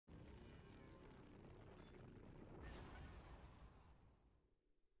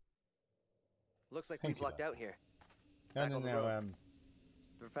Looks like Thank we've you, lucked bud. out here. No, Back no, on the no. road.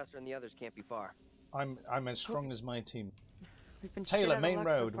 The professor and the others can't be far. I'm as strong as my team. We've been Taylor, shit out of Main luck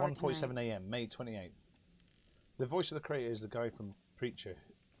Road, so far 1:47 tonight. a.m., May 28th. The voice of the creator is the guy from Preacher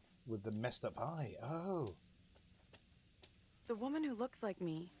with the messed up eye. Oh. The woman who looks like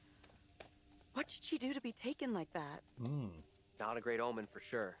me. What did she do to be taken like that? Not a great omen for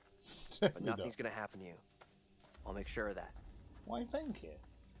sure. But Definitely nothing's not. gonna happen to you. I'll make sure of that. Why, thank you.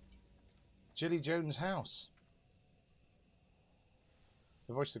 Jilly Jones' house.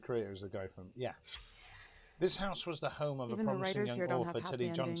 The voice of the creator is the guy from... Yeah. This house was the home of Even a the promising writers young here don't have author, Tilly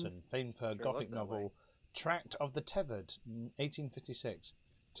happy Johnson, endings. famed for her Sure gothic looks that novel way. Tract of the Tethered, 1856.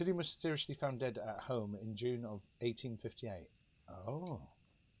 Tilly was mysteriously found dead at home in June of 1858. Oh.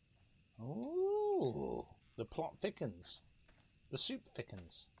 Oh. The plot thickens. The soup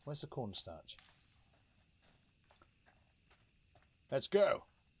thickens. Where's the cornstarch? Let's go.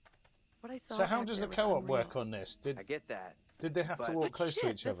 What I saw So how back does there the was co-op unreal. work on this? I get that. Did they have to But- walk But close shit, to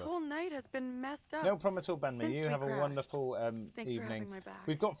each this other? whole night has been messed up. No problem at all, Banmi. Since You we have a crashed. wonderful Thanks for having evening. my back.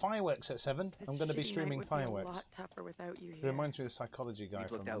 We've got fireworks at 7. This I'm going to be shitty night streaming would be a fireworks. lot tougher without you It here. reminds me of the psychology guy We've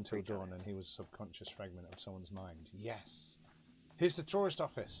from looked out for Until each other. Dawn, and he was a subconscious fragment of someone's mind. Yes. Here's the tourist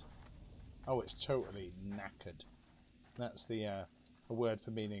office. Oh, it's totally knackered. That's the a word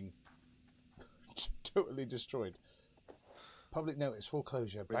for meaning totally destroyed. Public notice,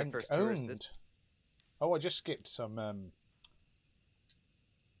 foreclosure, We're the bank first tourists owned. this- Oh, I just skipped some an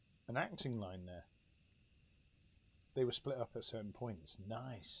acting line there. They were split up at certain points.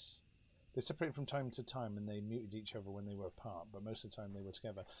 Nice. They separated from time to time and they muted each other when they were apart, but most of the time they were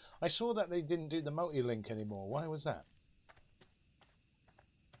together. I saw that they didn't do the multi-link anymore. Why was that?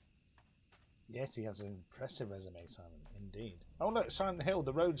 Yes, he has an impressive resume, Simon. Indeed. Oh, look, Silent Hill,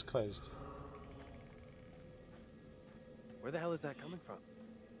 the road's closed. Where the hell is that coming from?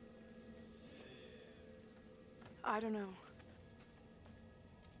 I don't know.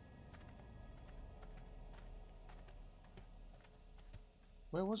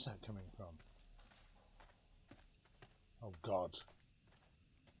 Where was that coming from? Oh, God.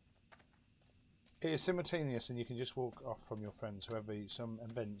 It is simultaneous and you can just walk off from your friends. However, some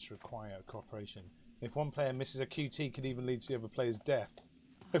events require cooperation. If one player misses a QT, it could even lead to the other player's death.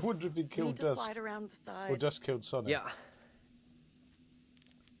 I wonder if he We killed need to Dust. slide around the side. Or Dust killed Sonic. Yeah.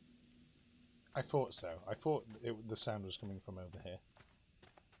 I thought so. I thought the sound was coming from over here.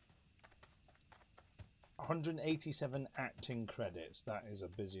 187 acting credits. That is a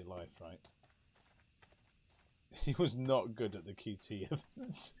busy life, right? He was not good at the QT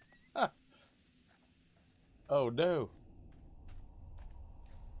events. Oh no.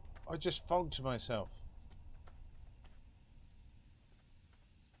 I just fogged myself.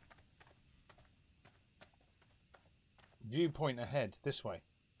 Viewpoint ahead, this way.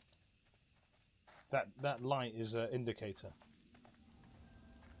 That light is an indicator.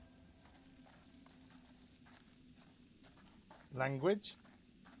 Language?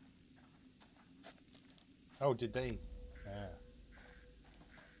 Oh, did they?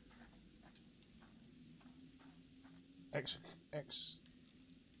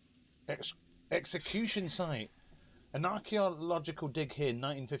 Execution site. An archaeological dig here in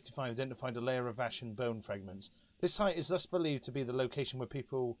 1955 identified a layer of ash and bone fragments. This site is thus believed to be the location where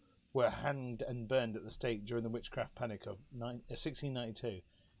people were hanged and burned at the stake during the witchcraft panic of 1692.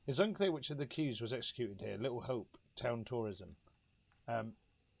 It's unclear which of the accused was executed here. Little Hope Town Tourism.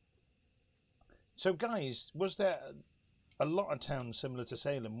 So, guys, was there a lot of towns similar to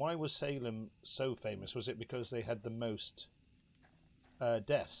Salem? Why was Salem so famous? Was it because they had the most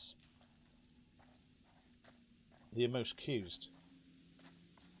deaths? The most accused?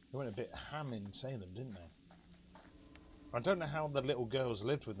 They went a bit ham in Salem, didn't they? I don't know how the little girls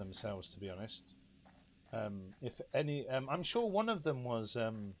lived with themselves, to be honest. If any, I'm sure one of them was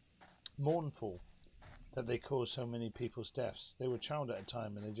mournful that they caused so many people's deaths. They were a child at a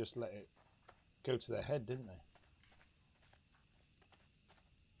time and they just let it go to their head, didn't they?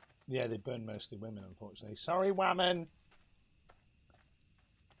 Yeah, they burned mostly women, unfortunately. Sorry, Whammon!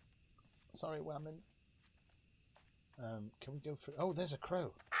 Sorry, Whammon. Can we go through? Oh, there's a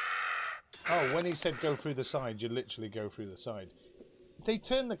crow. Oh, when he said go through the side, you literally go through the side. They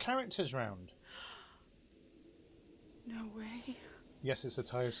turn the characters round. No way. Yes, it's a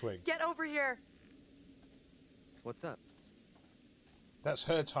tire swing. Get over here. What's up? That's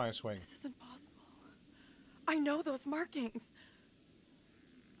her tire swing. This is impossible. I know those markings.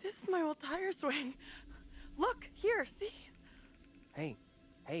 This is my old tire swing. Look, here, see? Hey,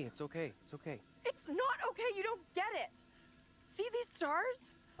 it's okay. It's okay. It's not okay, you don't get it. See these stars?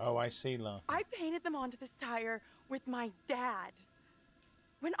 Oh, I see, La. I painted them onto this tire with my dad.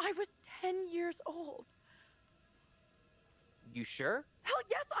 when I was 10 years old. You sure? Hell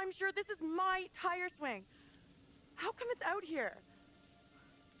yes, I'm sure this is my tire swing. How come it's out here?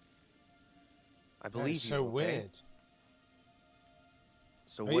 I believe It's you. so okay? weird.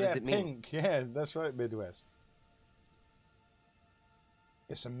 So Oh, what yeah, does it mean? pink. Yeah, that's right, Midwest.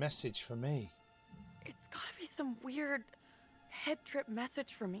 It's a message for me. It's gotta be some weird head trip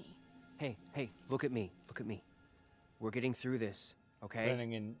message for me. Hey, look at me. Look at me. We're getting through this, okay?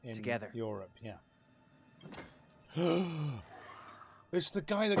 Burning in Together. Europe, yeah. It's the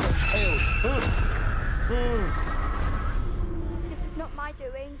guy that got impaled. This is not my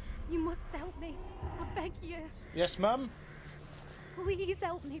doing. You must help me. I beg you. Yes, Mum? Please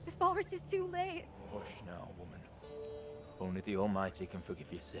help me before it is too late. Hush now, woman. Only the Almighty can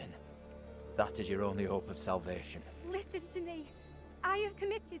forgive your sin. That is your only hope of salvation. Listen to me. I have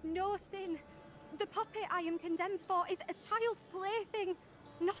committed no sin. The puppet I am condemned for is a child's plaything.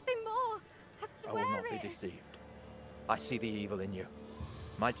 Nothing more. I I swear will not it. be deceived. I see the evil in you.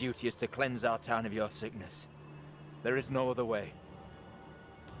 My duty is to cleanse our town of your sickness. There is no other way.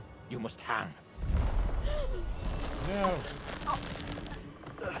 You must hang. No.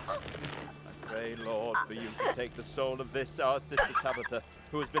 I pray, Lord, for you to take the soul of this, our sister Tabitha,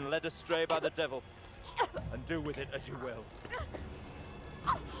 who has been led astray by the devil, and do with it as you will.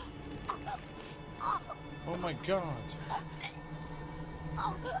 Oh my God.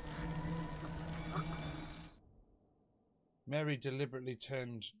 Mary deliberately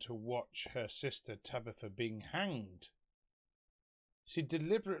turned to watch her sister Tabitha being hanged. She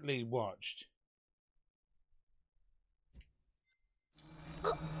deliberately watched.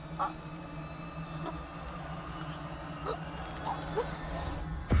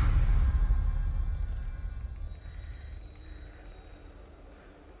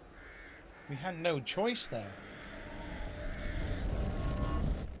 We had no choice there.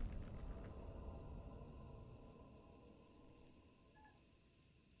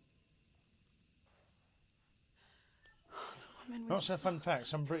 Woman with Also, a fun fact: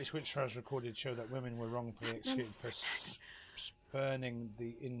 some British witch trials recorded show that women were wrongfully executed for spurning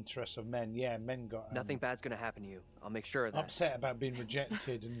the interests of men. Yeah, men got Nothing bad's gonna happen to you. I'll make sure of that. upset about being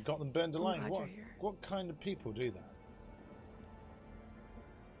rejected and got them burned alive. glad What? you're here. What kind of people do that?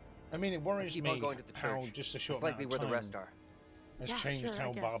 I mean, it Let's worries keep me on going to the how church. just a short It's likely amount where of the time rest are. has Yeah, changed sure, I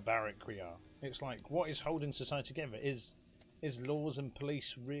how guess. barbaric we are. It's like, what is holding society together? Is laws and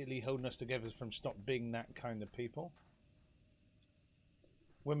police really holding us together from stop being that kind of people?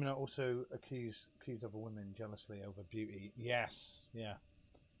 Women are also accused of a woman jealously over beauty. Yes, yeah.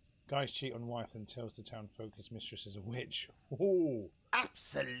 Guys cheat on wife and tells the town folk his mistress is a witch. Oh,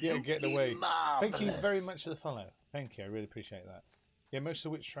 Absolutely yeah, get away. marvelous. Thank you very much for the follow. Thank you, I really appreciate that. Yeah, most of the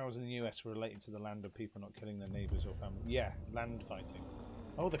witch trials in the US were related to the land of people not killing their neighbours or family. Yeah, land fighting.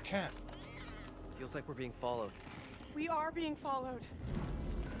 Oh, the cat. Feels like we're being followed. We are being followed.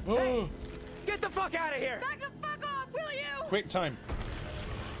 Oh, Get the fuck out of here! Back the fuck off, will you? quick time.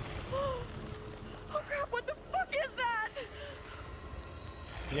 Oh crap, what the fuck is that?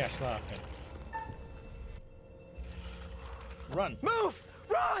 Yes, laughing. Run. Move!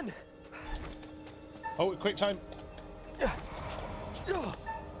 Run! Oh, quick time.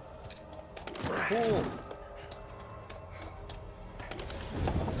 Oh.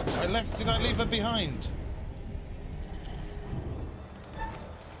 Did I leave her behind?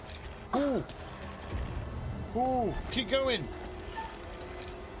 Oh. Oh, keep going.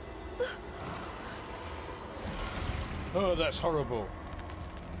 Oh, that's horrible.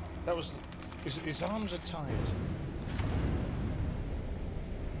 That was... His arms are tied.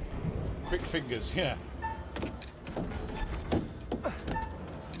 Quick fingers, yeah.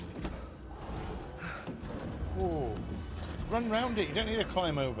 Oh. Run round it, you don't need to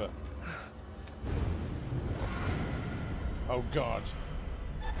climb over. Oh, God.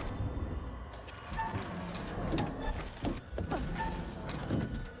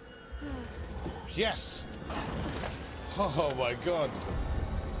 Yes! Oh my God.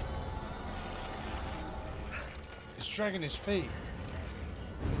 It's dragging his feet.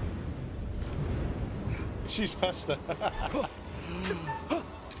 She's faster.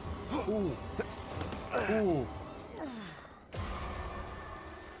 Ooh. Ooh.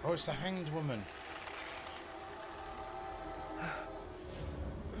 Oh, it's the hanged woman.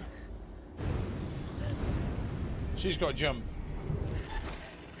 She's got to jump.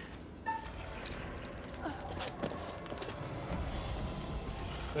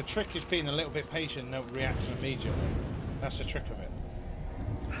 The trick is being a little bit patient and don't react to immediately. That's the trick of it.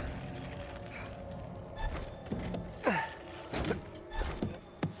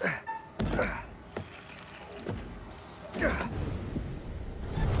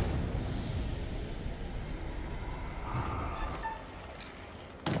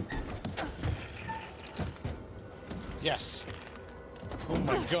 Yes. Oh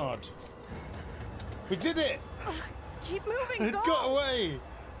my god. We did it! Keep moving, It go! got away!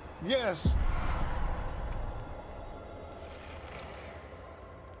 Yes!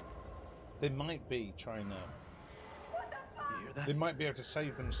 They might be trying to... You hear that? They might be able to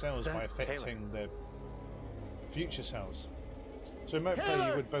save themselves Is by that affecting their future selves. So in Moplay,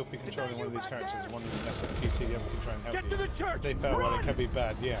 you would both be controlling one of these characters. One would mess up QT, the other could try and help you. Get to the church! If they felt well, it could be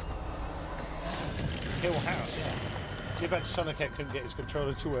bad, yeah. Hill House, yeah. Too bad Sonic couldn't get his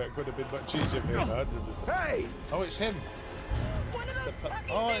controller to work. Would have been much easier for him, 100%. Hey! Oh, it's him. One of those fucking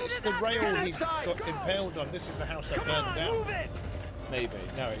Oh, things it's is the after rail us. he got impaled on. This is the house that Come burned on, down. move it! Maybe.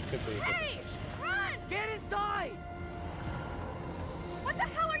 No, it could be a different Hey, place. run! Get inside! What the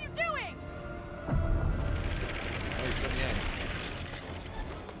hell are you doing? Oh, he's from the end.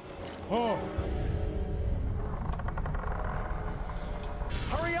 Oh!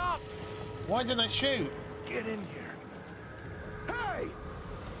 Hurry up! Why didn't I shoot? Get in here. Hey!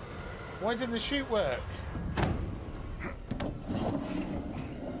 Why didn't the shoot work?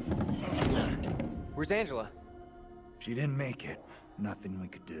 Where's Angela? She didn't make it. Nothing we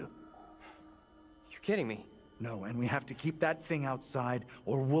could do. You're kidding me. No, and we have to keep that thing outside,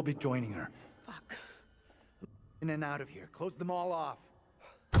 or we'll be joining her. Fuck. In and out of here. Close them all off.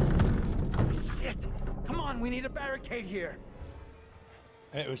 Shit! Come on, we need a barricade here.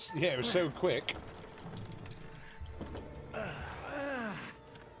 It was, yeah, it was so quick.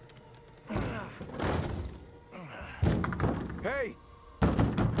 Hey!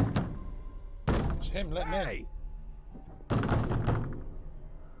 It's him, let him in.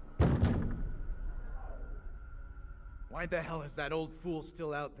 Why the hell is that old fool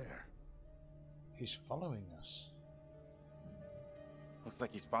still out there? He's following us. Looks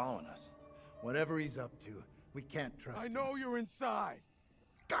like he's following us. Whatever he's up to, we can't trust him. you're inside.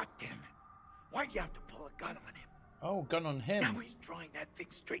 God damn it. Why'd you have to pull a gun on him? Oh, gun on him. Now he's drawing that thing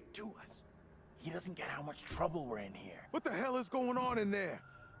straight to us. He doesn't get how much trouble we're in here. What the hell is going on in there?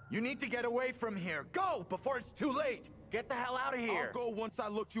 You need to get away from here. Go before it's too late. Get the hell out of here. I'll go once I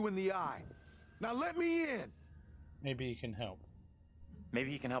look you in the eye. Now let me in. Maybe he can help.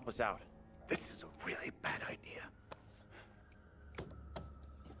 Maybe he can help us out. This is a really bad idea.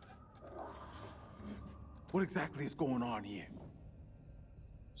 What exactly is going on here?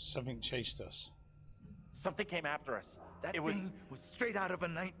 Something chased us. Something came after us. That It was- thing was straight out of a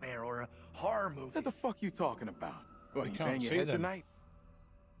nightmare or a horror movie. What the fuck you talking about? Well, We you can't bang your see head them. tonight?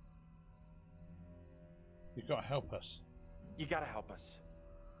 You've got to help us. You gotta help us.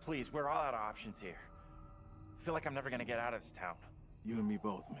 Please, we're all out of options here. I feel like I'm never gonna get out of this town. You and me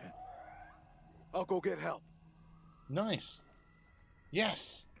both, man. I'll go get help. Nice.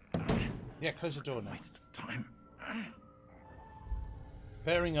 Yes. Yeah, close the door now. Waste of time.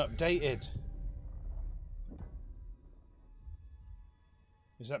 Bearing updated.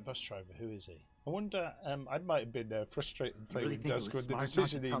 Is that bus driver? Who is he? I wonder. I might have been frustrated You playing really with think it Dusk was with the smart not to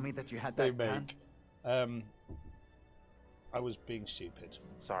decision tell me that you had they that gun? make. I was being stupid.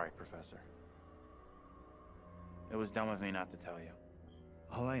 Sorry, Professor. It was dumb of me not to tell you.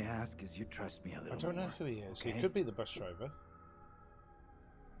 All I ask is you trust me a little I don't know more, who he is. okay? He could be the bus driver.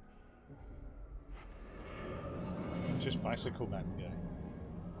 Just bicycle man guy.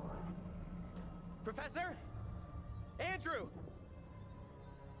 Professor? Andrew!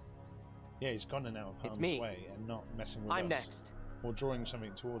 Yeah, he's gone and out of It's harm's me. way and not messing with I'm us. next. Or drawing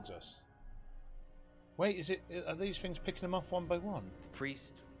something towards us. Wait, is it? Are these things picking them off one by one? The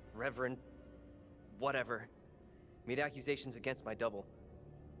priest, reverend, whatever, made accusations against my double.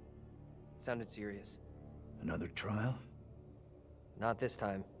 Sounded serious. Another trial? Not this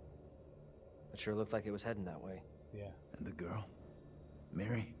time. It sure looked like it was heading that way. Yeah. And the girl?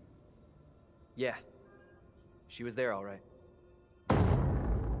 Mary? Yeah. She was there all right.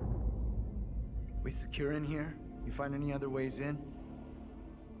 We secure in here? You find any other ways in?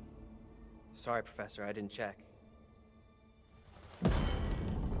 Sorry, Professor, I didn't check.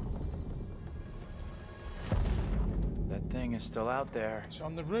 That thing is still out there. It's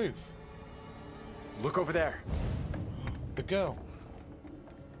on the roof. Look over there. The girl.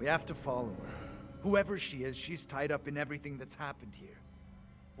 We have to follow her. Whoever she is, she's tied up in everything that's happened here.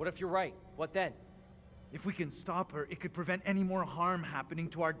 What if you're right? What then? If we can stop her, it could prevent any more harm happening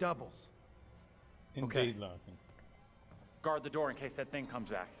to our doubles. Indeed, Larkin. Guard the door in case that thing comes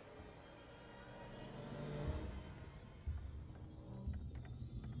back.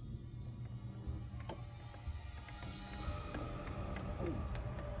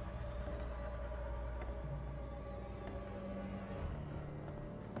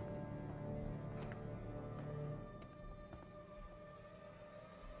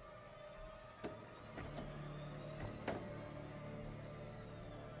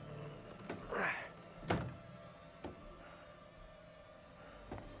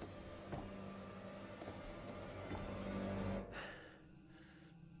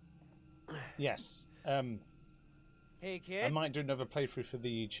 Yes. Hey, I kid. might do another playthrough for the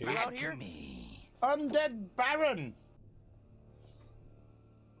YouTube. You out here? Undead Baron!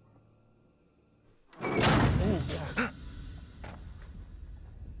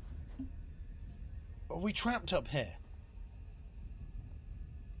 Are we trapped up here?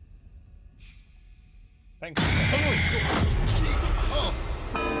 Thank you.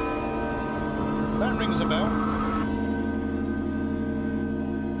 Oh! That rings a bell.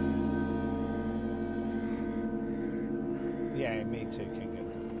 Yeah, me too, Kingan.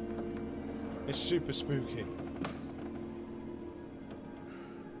 It's super spooky.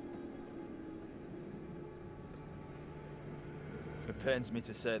 It pains me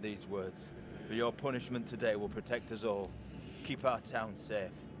to say these words, but your punishment today will protect us all. Keep our town safe.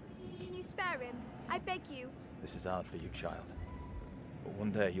 Can you spare him? I beg you. This is hard for you, child. But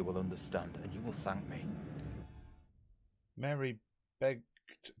one day you will understand, and you will thank me. Mary begged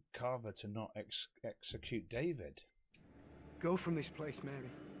Carver to not execute David. Go from this place,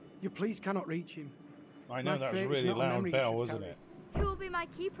 Mary. Your pleas cannot reach him. I know My that was a fate is really not a loud memory you bell, should wasn't carry. it? Who will be my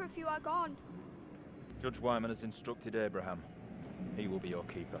keeper if you are gone? Judge Wyman has instructed Abraham. He will be your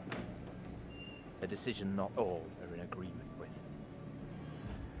keeper. A decision not all are in agreement with.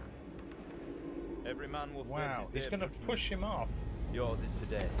 Every man will Wow, face he's his day going of to judgment. push him off. Yours is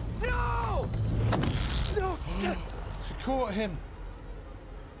today. No! No! She caught him.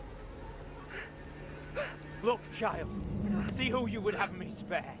 Look, child. See who you would have me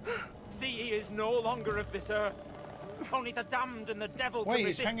spare. See he is no longer of this earth. Only the damned and the devil Wait, can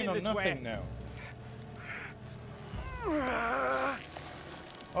he's resist hanging in on this nothing way. now.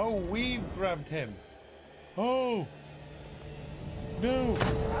 Oh, we've grabbed him. Oh! No!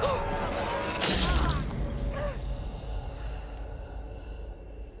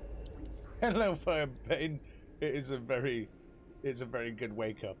 Hello, Firebane. It's a very good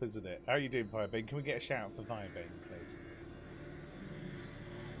wake up, isn't it? How are you doing, Firebane? Can we get a shout out for Firebane, please?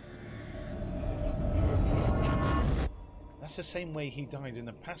 That's the same way he died in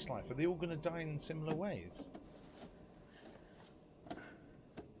a past life. Are they all going to die in similar ways?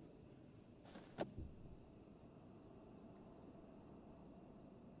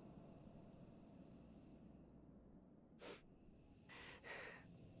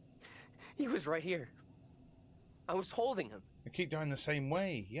 He was right here. I was holding him. They keep dying the same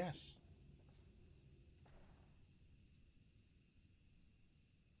way, yes.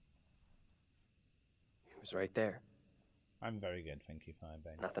 He was right there. I'm very good, thank you,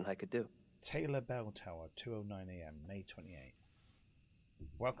 Firebane. Nothing I could do. Taylor Bell Tower, 2:09 AM, May 28.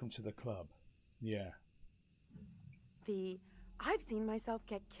 Welcome to the club. Yeah. The I've Seen Myself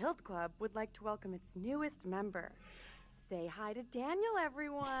Get Killed Club would like to welcome its newest member. Say hi to Daniel,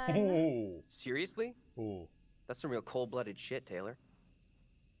 everyone. Oh. Seriously? Oh. That's some real cold-blooded shit, Taylor.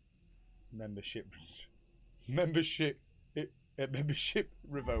 Membership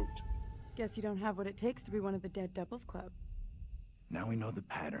revoked. Guess you don't have what it takes to be one of the Dead Doubles Club. Now we know the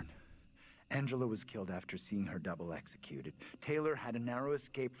pattern. Angela was killed after seeing her double executed. Taylor had a narrow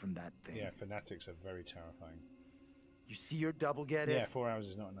escape from that thing. Yeah, fanatics are very terrifying. You see your double get it? Yeah, 4 hours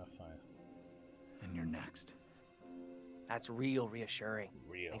is not enough fire. And you're next. That's real reassuring.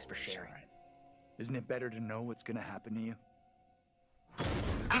 Real Thanks for sharing. reassuring. Isn't it better to know what's gonna happen to you?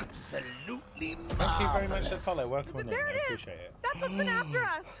 Absolutely Thank you very much for the follow. Welcome in. There I it is! appreciate it. That's what's been after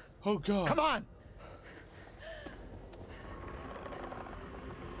us! Oh god. Come on!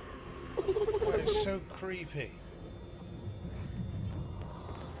 Oh, it's so creepy.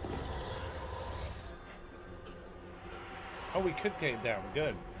 Oh, we could get it down.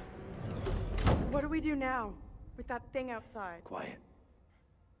 Good. What do we do now with that thing outside? Quiet.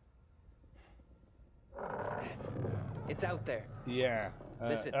 It's out there. Yeah.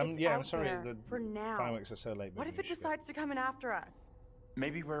 Listen, It's yeah, I'm out sorry. there The for now. fireworks are so late. What if it decides to come in after us?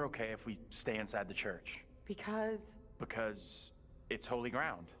 Maybe we're okay if we stay inside the church. Because... Because it's holy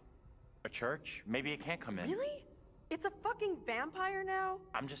ground. A church? Maybe it can't come in. Really? It's a fucking vampire now?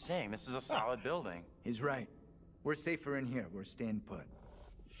 I'm just saying, this is a solid building. He's right. We're safer in here. We're staying put.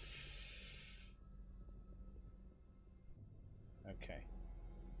 Okay.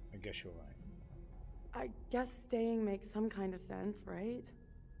 I guess you're right. I guess staying makes some kind of sense, right?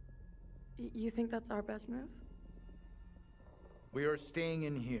 You think that's our best move? We are staying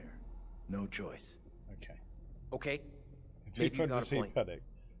in here. No choice. Okay. Okay. It'd Maybe be you fun got to a see point. Panic.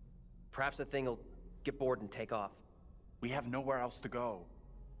 Perhaps the thing will get bored and take off. We have nowhere else to go.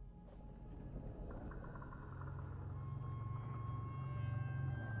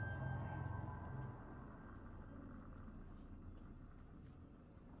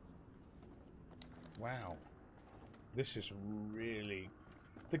 Wow. This is really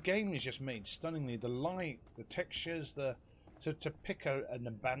The game is just made stunningly. The light, the textures, to pick an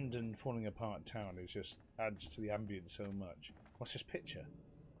abandoned, falling apart town is just adds to the ambience so much. What's this picture?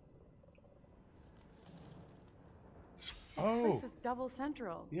 Oh, This is Double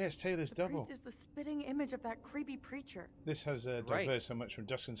Central. yes, Taylor's The Double. priest is the spitting image of that creepy preacher. This has Right. diverged so much from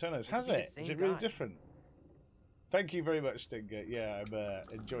Dusk and Sonos. It Has could be the it? Is same it really guy. different? Thank you very much, Stinger. Yeah, I'm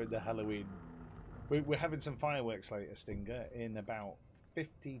enjoying the Halloween. We're having some fireworks later, Stinger, in about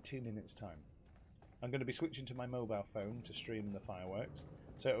 52 minutes' time. I'm going to be switching to my mobile phone to stream the fireworks.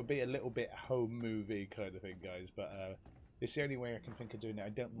 So it'll be a little bit home movie kind of thing, guys. But it's the only way I can think of doing it. I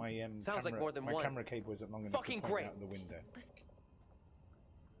don't. My Sounds like more than my one. camera cable isn't long enough Fucking to point great. out the window.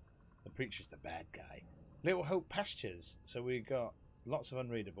 The preacher's the bad guy. Little Hope Pastures. So we got lots of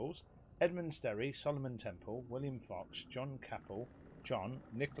unreadables. Edmund Sterry, Solomon Temple, William Fox, John Capel, John,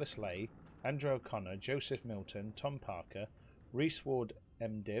 Nicholas Lay, Andrew O'Connor, Joseph Milton, Tom Parker, Rhys Ward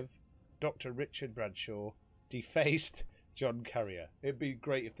MDiv, Dr. Richard Bradshaw, Defaced, John Carrier. It'd be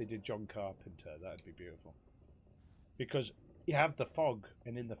great if they did John Carpenter. That'd be beautiful. Because you have the fog,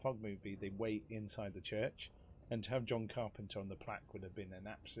 and in the fog movie, they wait inside the church, and to have John Carpenter on the plaque would have been an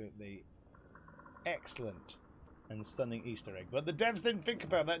absolutely excellent and stunning Easter egg. But the devs didn't think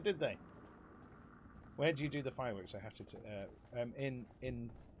about that, did they? Where do you do the fireworks? I have to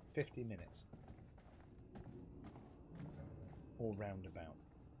in 50 minutes or roundabout.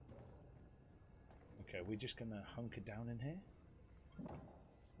 Okay, we're just gonna hunker down in here.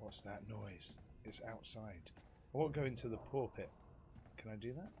 What's that noise? It's outside. I won't go into the pulpit. Can I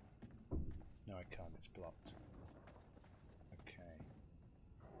do that? No, I can't. It's blocked. Okay.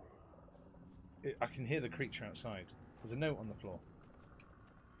 I can hear the creature outside. There's a note on the floor.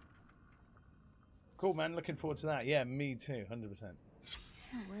 Cool, man. Looking forward to that. Yeah, me too. 100%.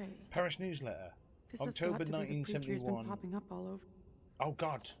 No way. Parish newsletter. This October has got to be the preacher who's 1971. been popping up all over. Oh,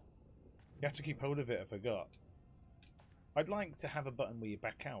 God. You have to keep hold of it. I forgot. I'd like to have a button where you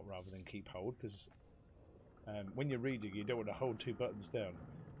back out rather than keep hold, because when you're reading, you don't want to hold two buttons down.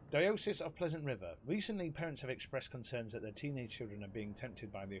 Diocese of Pleasant River. Recently, parents have expressed concerns that their teenage children are being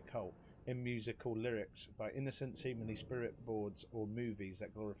tempted by the occult in musical lyrics by innocent, seemingly spirit boards or movies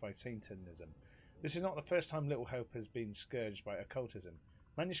that glorify Satanism. This is not the first time Little Hope has been scourged by occultism.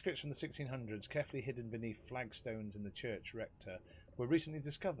 Manuscripts from the 1600s, carefully hidden beneath flagstones in the church rector, were recently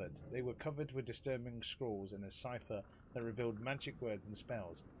discovered. They were covered with disturbing scrawls and a cipher that revealed magic words and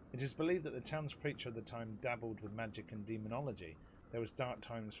spells. It is believed that the town's preacher at the time dabbled with magic and demonology. There was dark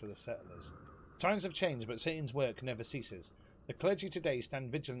times for the settlers. Times have changed, but Satan's work never ceases. The clergy today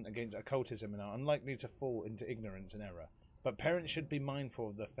stand vigilant against occultism and are unlikely to fall into ignorance and error. But parents should be mindful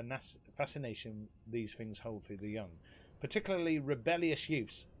of the fascination these things hold for the young, particularly rebellious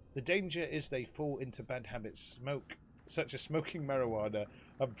youths. The danger is they fall into bad habits, such as smoking marijuana,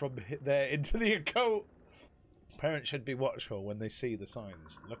 and from there into the occult. Parents should be watchful when they see the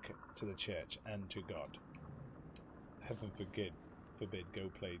signs. Look to the church and to God. Heaven forbid go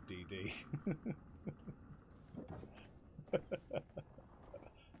play DD.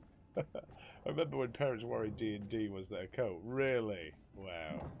 I remember when parents worried D&D was their occult. Really?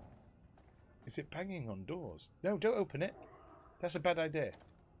 Wow. Is it banging on doors? No, don't open it. That's a bad idea.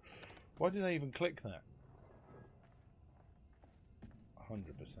 Why did I even click that?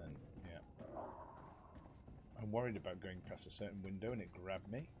 100%, yeah. I'm worried about going past a certain window and it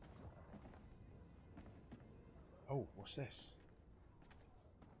grabbed me. Oh, what's this?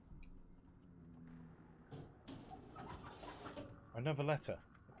 Another letter.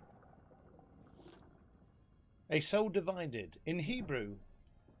 A soul divided. In Hebrew,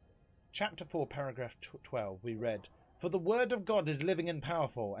 chapter 4, paragraph 12, we read, "For the word of God is living and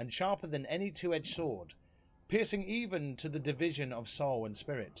powerful, and sharper than any two-edged sword, piercing even to the division of soul and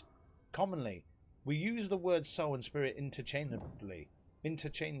spirit." Commonly, we use the words soul and spirit interchangeably.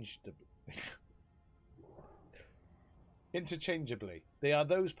 Interchangeably. They are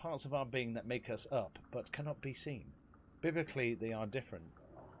those parts of our being that make us up, but cannot be seen. Biblically, they are different.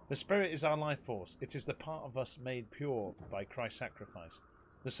 The spirit is our life force. It is the part of us made pure by Christ's sacrifice.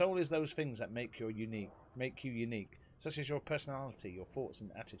 The soul is those things that make you unique, such as your personality, your thoughts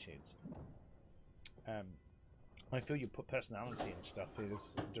and attitudes. I feel your personality and stuff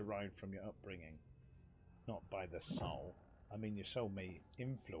is derived from your upbringing, not by the soul. I mean, your soul may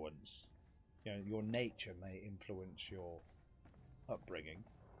influence, your nature may influence your upbringing.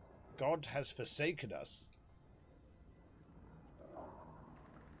 God has forsaken us.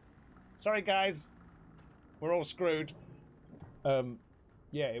 Sorry, guys. We're all screwed.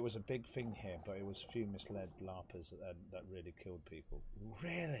 Yeah, it was a big thing here, but it was a few misled LARPers that really killed people.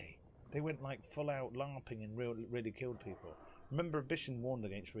 Really? They went like full out LARPing and really killed people. Remember, Ambition warned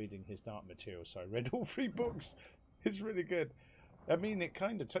against reading his dark material, so I read all 3 books. It's really good. I mean, it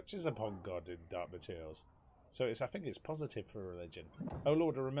kind of touches upon God in Dark Materials. So I think it's positive for religion. Oh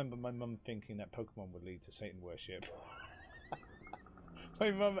Lord, I remember my mum thinking that Pokemon would lead to Satan worship.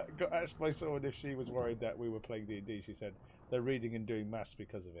 My mum asked my son if she was worried that we were playing D&D. She said, they're reading and doing maths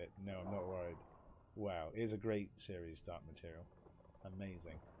because of it. No, I'm not worried. Wow, it is a great series, Dark Material.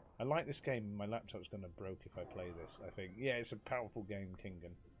 Amazing. I like this game. My laptop's going to broke if I play this, I think. Yeah, it's a powerful game,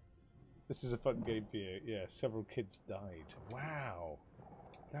 Kingen. This is a fun game for you. Yeah, several kids died. Wow.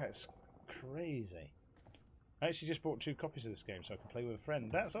 That's crazy. I actually just bought 2 copies of this game so I can play with a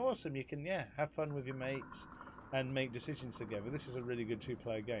friend. That's awesome. You can, yeah, have fun with your mates and make decisions together. This is a really good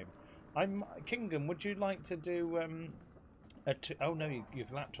 2-player game. Kingdom, would you like to do oh no, your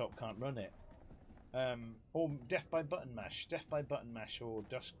laptop can't run it. Or Death by Button Mash. Death by Button Mash or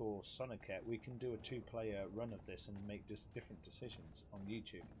Dusk or Sonicat. We can do a 2-player run of this and make just different decisions on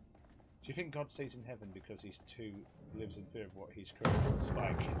YouTube. Do you think God stays in heaven because he's lives in fear of what he's created?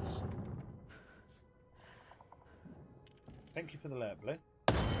 Spy Kids. Thank you for the alert, Blue.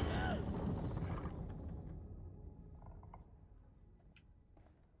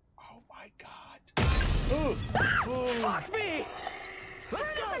 Oh my God! Ooh. Ooh. Fuck me!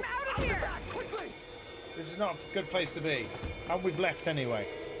 Let's go! I'm out of here! Quickly! This is not a good place to be. And we've left anyway.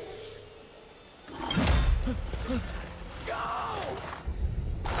 Go!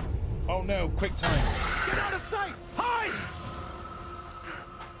 Oh no, quick time. Get out of sight! Hide!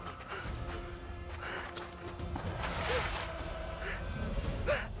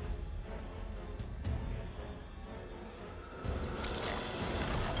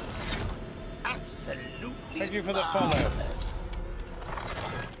 Absolutely. Thank you for the follow.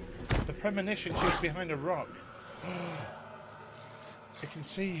 The premonition she was behind a rock. I can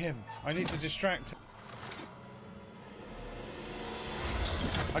see him. I need to distract him.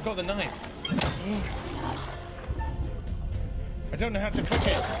 I got the knife. I don't know how to click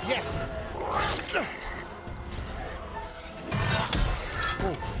it. Yes!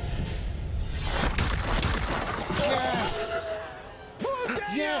 Oh. Yes!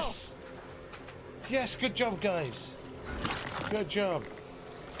 Yes! Yes, good job, guys. Good job.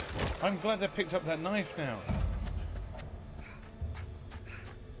 I'm glad I picked up that knife now.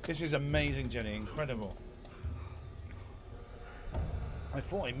 This is amazing, Jenny. Incredible. I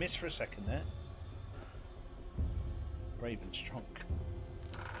thought I missed for a second there. Brave and strong.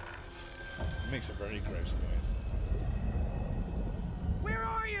 It makes a very gross noise. Where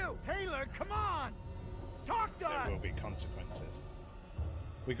are you? Taylor, come on! Talk to us! There will be consequences.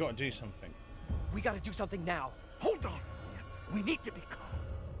 We got to do something. We got to do something now. Hold on! We need to be calm.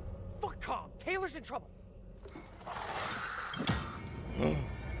 Fuck calm! Taylor's in trouble!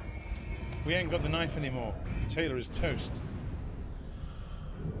 We ain't got the knife anymore. Taylor is toast.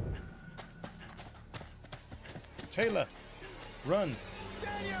 Taylor, run.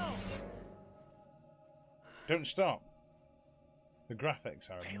 Daniel! Don't stop. The graphics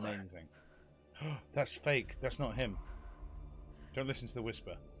are Taylor. amazing. That's fake. That's not him. Don't listen to the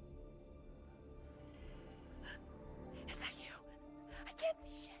whisper. Is that you? I can't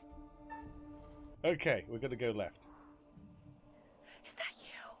see shit. Okay, we're going to go left. Is that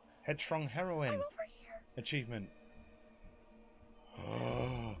you? Headstrong Heroine. I'm over here. Achievement.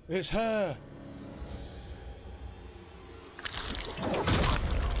 Oh, it's her.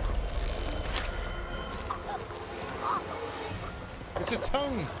 It's a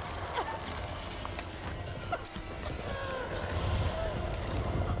tongue.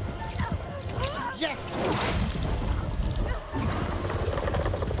 Yes.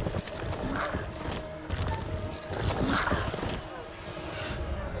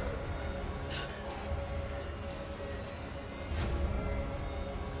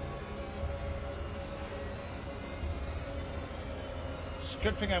 It's a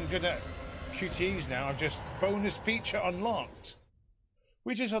good thing I'm good at QTEs now. I've just bonus feature unlocked.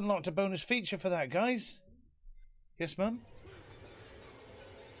 We just unlocked a bonus feature for that, guys. Yes, Mum?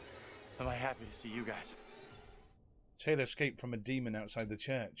 Am I happy to see you guys? Taylor escaped from a demon outside the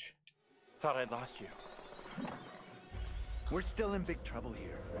church. Thought I'd lost you. We're still in big trouble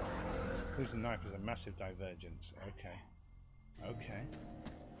here. Losing knife is a massive divergence. Okay. Okay.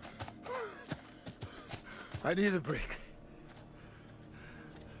 I need a break.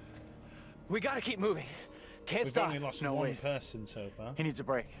 We got to keep moving. Can't We've stop. only lost No, one wait. person so far. He needs a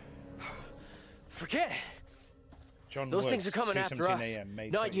break. Forget it. John Those Woods, things are coming after 2:17 us. AM, May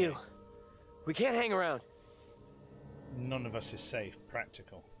Not 28th. you. We can't hang around. None of us is safe.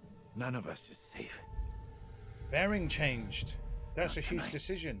 Practical. None of us is safe. Bearing changed. That's Not a huge tonight.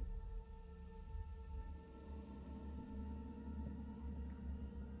 decision.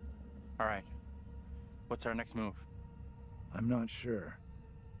 All right. What's our next move? I'm not sure.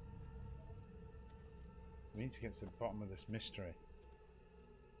 We need to get to the bottom of this mystery.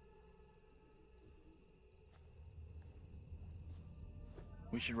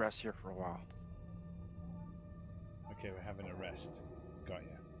 We should rest here for a while. Okay, we're having a rest. Got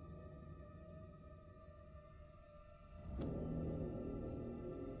you.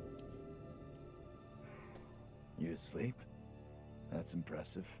 You asleep? That's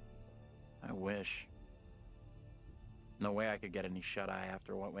impressive. I wish. No way I could get any shut-eye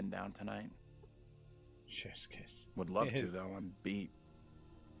after what went down tonight. Chef's kiss. Would love to, Yes. though. I'm beat.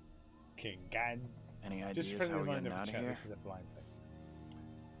 King Gan. Any ideas Just for how the we're reminder getting of out the of chat, here? this is a blind thing.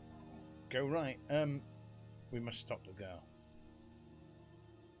 Go right. We must stop the girl.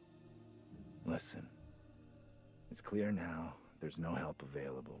 Listen. It's clear now. There's no help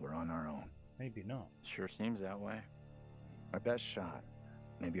available. We're on our own. Maybe not. Sure seems that way. Our best shot,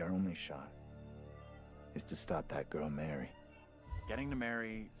 maybe our only shot, is to stop that girl, Mary. Getting to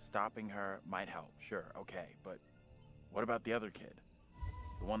Mary, stopping her might help, sure, okay, but what about the other kid?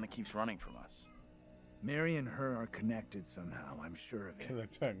 The one that keeps running from us? Mary and her are connected somehow, I'm sure of it. Killer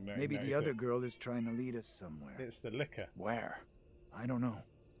tongue, no, Maybe no, the it's other a- girl is trying to lead us somewhere. It's the liquor. Where? I don't know.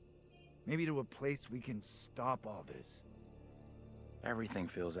 Maybe to a place we can stop all this. Everything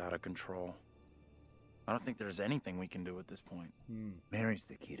feels out of control. I don't think there's anything we can do at this point. Mary's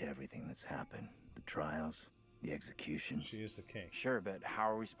the key to everything that's happened. The trials, the executions. She is the key. Sure, but how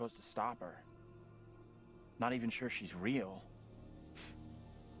are we supposed to stop her? Not even sure she's real.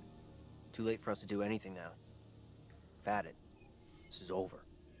 Too late for us to do anything now. We've had it. This is over.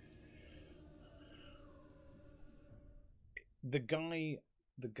 The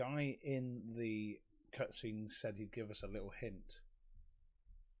guy in the cutscene said he'd give us a little hint.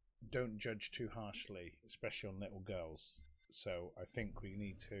 Don't judge too harshly, especially on little girls. So I think we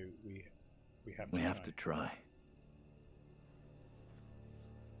need to. We have to try.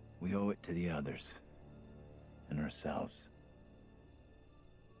 We owe it to the others. And ourselves.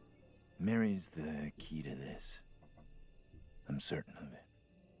 Mary's the key to this. I'm certain of it.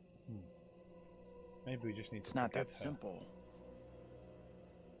 Maybe we just need It's to not forgive that her. simple.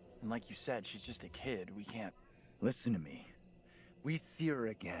 And like you said, she's just a kid. We can't... Listen to me. We see her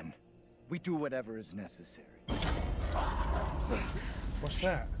again. We do whatever is necessary. What's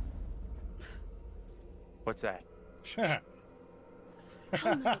that? What's that?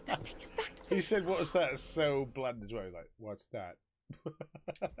 He said, "What's that?" So bland as well. Like, what's that?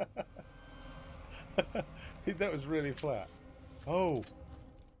 That was really flat. Oh,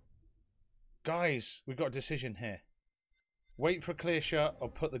 guys, we've got a decision here. Wait for a clear shot or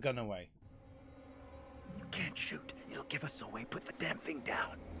put the gun away. You can't shoot. It'll give us away. Put the damn thing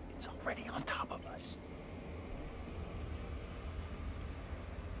down. It's already on top of us.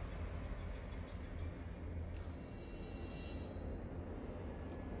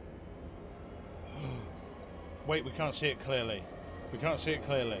 Wait, we can't see it clearly. We can't see it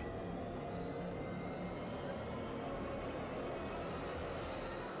clearly.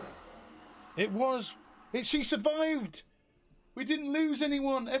 She survived. We didn't lose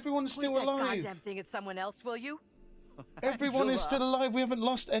anyone. Everyone's still Point that alive. goddamn thing at someone else, will you? Everyone is still alive. We haven't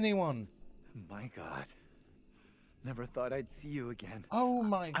lost anyone. My God. Never thought I'd see you again. Oh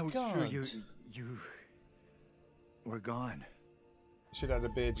my I was God. sure you were gone. Should add a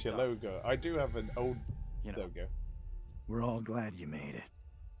beard to your logo. I do have an old logo. We're all glad you made it.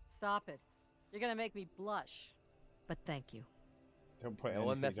 Stop it. You're gonna make me blush. But thank you. Don't put No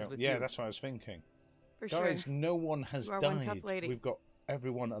one anything messes down. with Yeah, you. that's what I was thinking. For Guys, sure. no one has You are died. one tough lady. We've got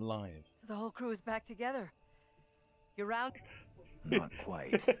everyone alive. So the whole crew is back together. You're round. Not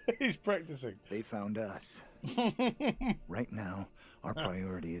quite. He's practicing. They found us. Right now, our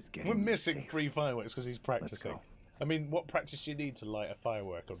priority is getting We're you missing safe. 3 fireworks because he's practicing. go. I mean, what practice do you need to light a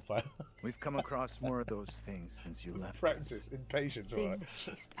firework on fire? We've come across more of those things since you left. Practice, impatience, Being alright.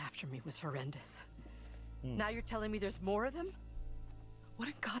 chased after me was horrendous. Hmm. Now you're telling me there's more of them? What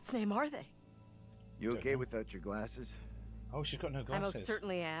in God's name are they? You okay without your glasses? Oh, she's got no I glasses. most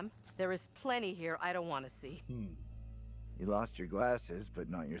certainly am. There is plenty here I don't want to see. You lost your glasses, but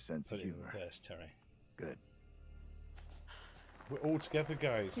not your sense of Put it in humor. reverse, Terry. Good. We're all together,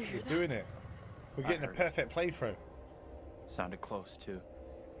 guys. You hear We're that? doing it. We're I getting a heard it. perfect playthrough. Sounded close, too.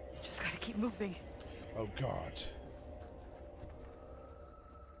 Just gotta keep moving. Oh, God.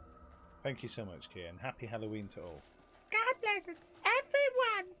 Thank you so much, Kia, and happy Halloween to all. God bless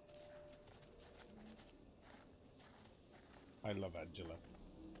everyone. I love Angela.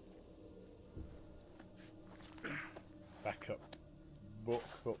 Back up. Book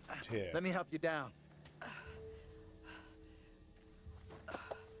up tier. Let me help you down.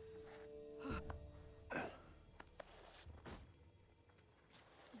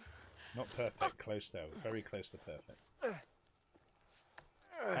 Not perfect, close though. Very close to perfect.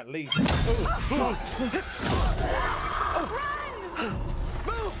 At least. Oh. Run!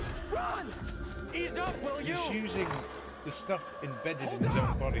 Move! Run! Ease up, will you? He's using the stuff embedded in his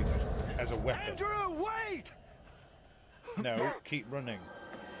own body as a weapon. Andrew, wait! No, keep running.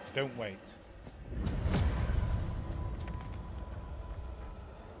 Don't wait.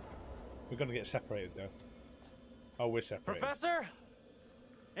 We're gonna get separated though. Oh, we're separated. Professor?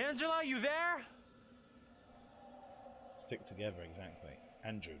 Angela, you there? Stick together, exactly.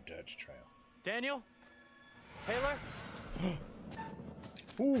 Andrew, Dirt Trail. Daniel? Taylor?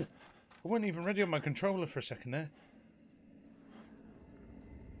 Ooh! I wasn't even ready on my controller for a second there.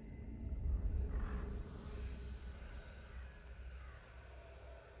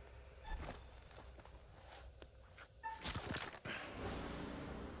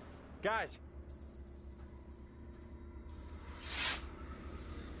 Guys!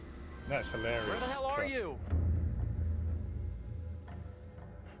 That's hilarious. Where the hell are you?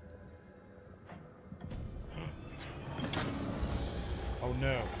 Oh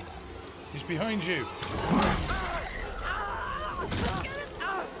no. He's behind you.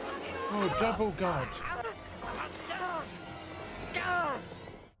 Oh, double god.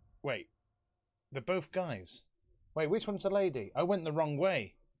 Wait. They're both guys. Wait, which one's the lady? I went the wrong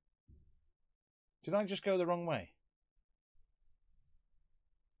way. Did I just go the wrong way?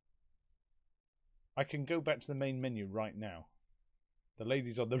 I can go back to the main menu right now. The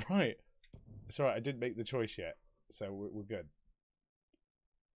lady's on the right. It's alright, I didn't make the choice yet. So we're good.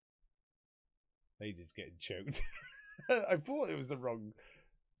 Lady's getting choked. I thought it was the wrong.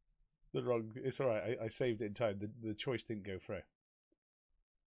 It's alright, I saved it in time. The choice didn't go through.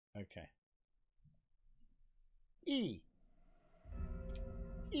 Okay. E.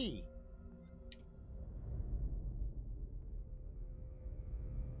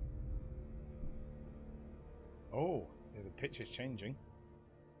 Oh, the picture's changing.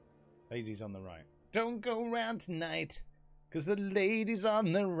 Lady's on the right. Don't go round tonight, 'cause the lady's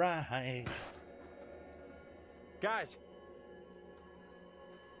on the right. Guys!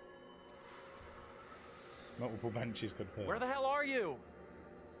 Multiple banshees confirmed. Where the hell are you?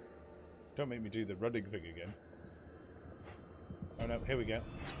 Don't make me do the running thing again. Oh no, here we go.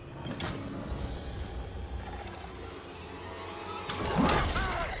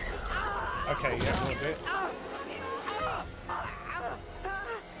 Okay, yeah, we'll do it.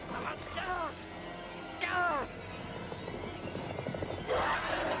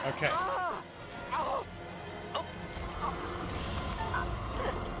 Okay.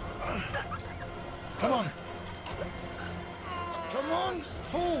 Come on. Come on,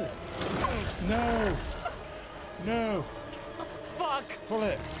 fool. No. No. Fuck. Pull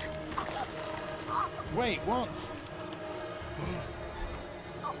it. Wait, what?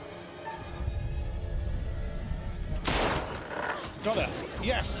 Got it.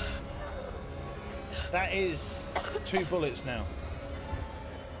 Yes. That is 2 bullets now.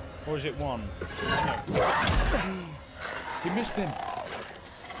 Or is it 1? No. He missed him.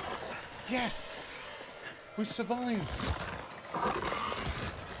 Yes. We survived.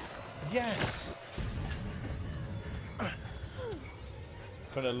 Yes.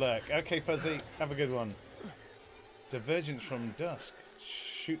 Gonna lurk. Okay, Fuzzy. Have a good one. Divergence from dusk.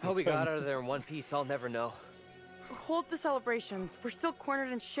 Shoot the How we tongue. got out of there in one piece, I'll never know. Hold the celebrations. We're still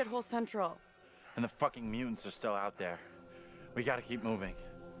cornered in Shithole Central. And the fucking mutants are still out there. We gotta keep moving.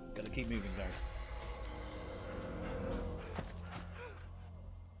 Gotta keep moving, guys.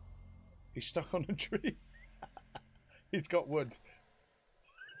 He's stuck on a tree. He's got wood.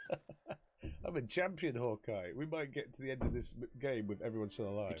 I'm a champion, Hawkeye. We might get to the end of this game with everyone still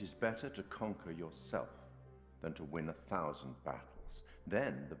alive. It is better to conquer yourself than to win 1,000 battles.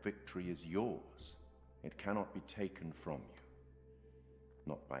 Then the victory is yours. It cannot be taken from you.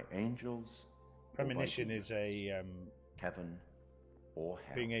 Not by angels. Premonition is a heaven or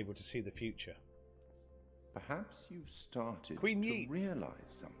hell. Being able to see the future. Perhaps you've started Queen to Yeats. realize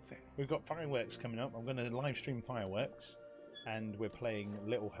something. We've got fireworks coming up. I'm going to live stream fireworks, and we're playing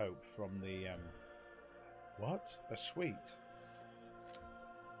Little Hope from the what? A suite.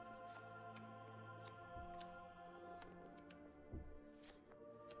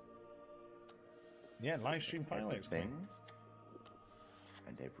 Yeah, live stream fireworks. Everything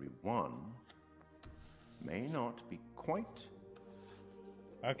and everyone may not be quite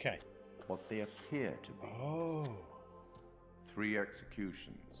okay what they appear to be. Oh. 3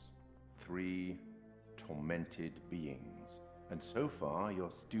 executions, 3 tormented beings, and so far your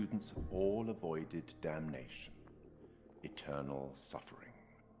students have all avoided damnation, eternal suffering.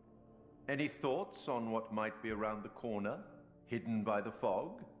 Any thoughts on what might be around the corner, hidden by the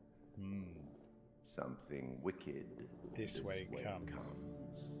fog? Hmm. Something wicked This way comes.